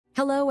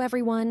Hello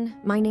everyone,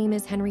 my name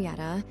is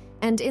Henrietta,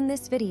 and in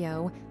this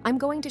video, I'm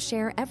going to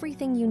share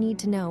everything you need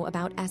to know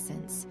about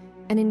Essence,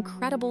 an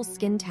incredible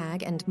skin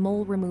tag and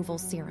mole removal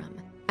serum.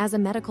 As a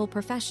medical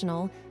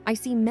professional, I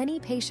see many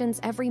patients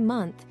every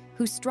month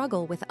who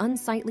struggle with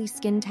unsightly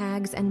skin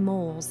tags and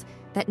moles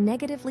that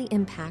negatively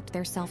impact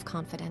their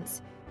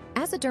self-confidence.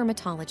 As a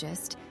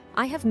dermatologist,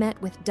 I have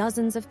met with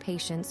dozens of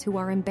patients who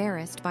are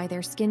embarrassed by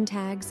their skin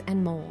tags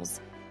and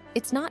moles.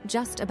 It's not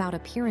just about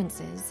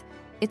appearances,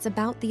 it's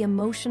about the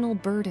emotional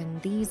burden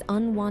these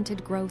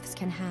unwanted growths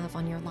can have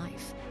on your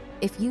life.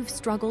 If you've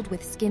struggled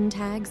with skin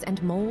tags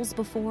and moles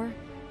before,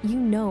 you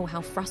know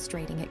how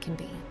frustrating it can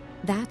be.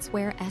 That's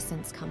where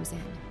Essence comes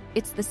in.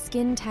 It's the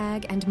skin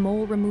tag and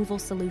mole removal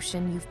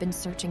solution you've been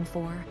searching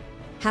for.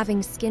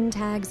 Having skin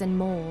tags and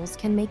moles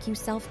can make you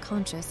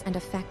self-conscious and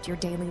affect your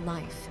daily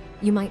life.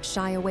 You might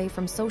shy away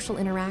from social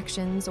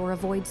interactions or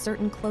avoid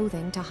certain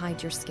clothing to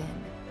hide your skin.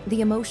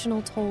 The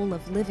emotional toll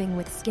of living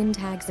with skin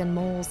tags and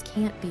moles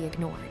can't be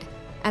ignored,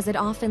 as it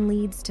often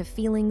leads to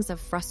feelings of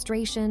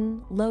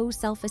frustration, low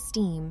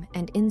self-esteem,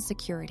 and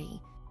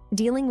insecurity.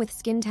 Dealing with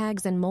skin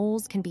tags and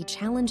moles can be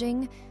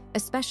challenging,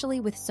 especially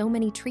with so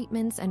many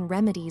treatments and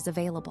remedies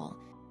available.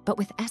 But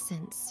with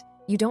Essence,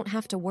 you don't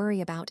have to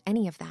worry about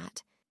any of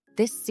that.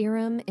 This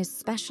serum is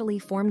specially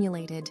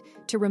formulated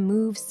to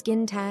remove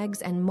skin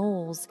tags and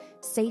moles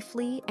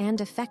safely and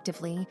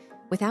effectively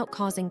without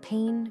causing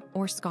pain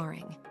or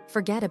scarring.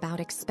 Forget about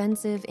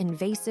expensive,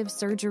 invasive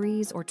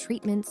surgeries or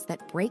treatments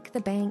that break the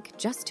bank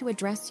just to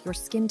address your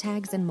skin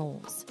tags and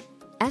moles.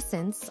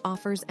 Essence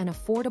offers an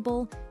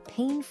affordable,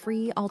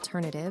 pain-free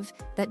alternative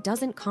that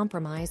doesn't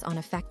compromise on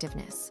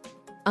effectiveness.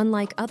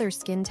 Unlike other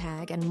skin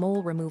tag and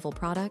mole removal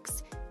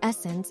products,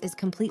 Essence is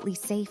completely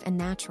safe and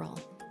natural.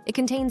 It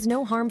contains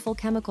no harmful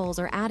chemicals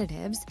or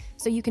additives,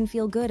 so you can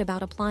feel good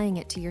about applying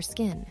it to your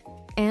skin.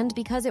 And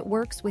because it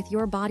works with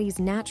your body's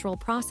natural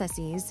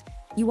processes,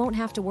 you won't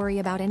have to worry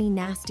about any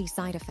nasty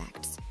side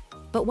effects.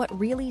 But what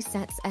really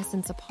sets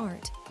Essence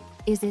apart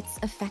is its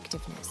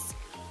effectiveness.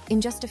 In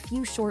just a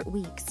few short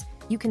weeks,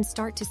 you can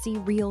start to see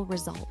real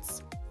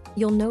results.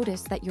 You'll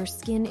notice that your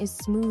skin is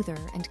smoother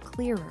and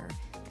clearer,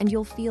 and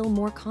you'll feel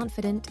more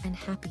confident and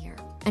happier.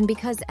 And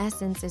because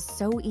Essence is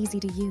so easy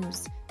to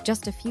use,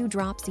 just a few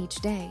drops each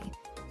day,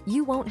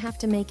 you won't have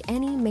to make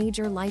any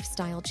major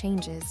lifestyle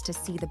changes to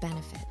see the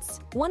benefits.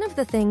 One of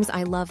the things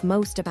I love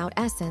most about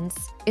Essence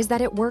is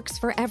that it works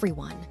for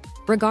everyone,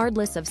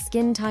 regardless of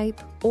skin type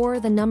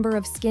or the number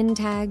of skin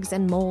tags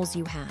and moles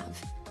you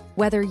have.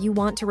 Whether you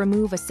want to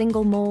remove a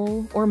single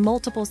mole or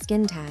multiple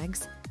skin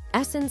tags,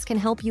 Essence can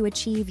help you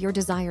achieve your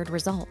desired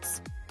results.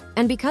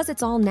 And because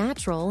it's all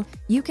natural,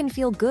 you can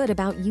feel good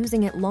about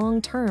using it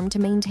long-term to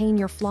maintain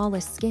your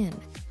flawless skin.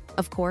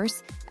 Of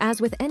course,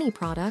 as with any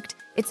product,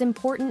 it's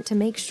important to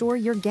make sure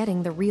you're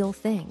getting the real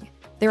thing.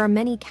 There are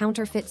many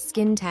counterfeit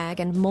skin tag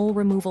and mole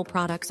removal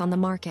products on the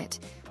market,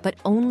 but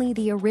only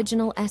the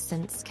original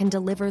Essence can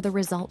deliver the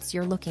results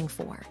you're looking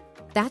for.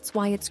 That's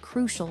why it's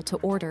crucial to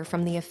order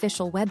from the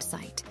official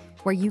website,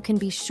 where you can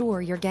be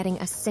sure you're getting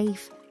a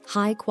safe,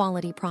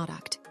 high-quality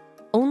product.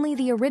 Only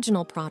the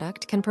original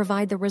product can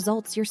provide the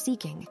results you're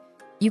seeking.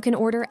 You can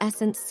order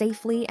Essence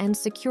safely and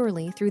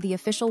securely through the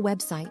official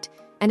website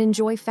and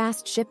enjoy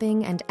fast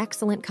shipping and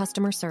excellent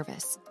customer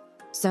service.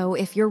 So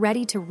if you're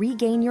ready to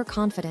regain your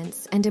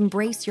confidence and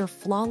embrace your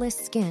flawless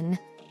skin,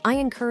 I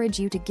encourage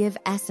you to give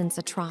Essence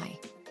a try.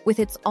 With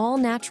its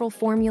all-natural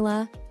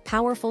formula,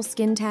 powerful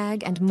skin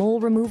tag and mole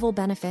removal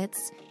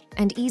benefits,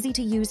 and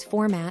easy-to-use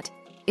format,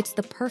 it's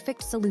the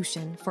perfect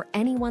solution for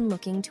anyone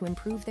looking to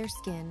improve their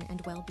skin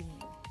and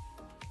well-being.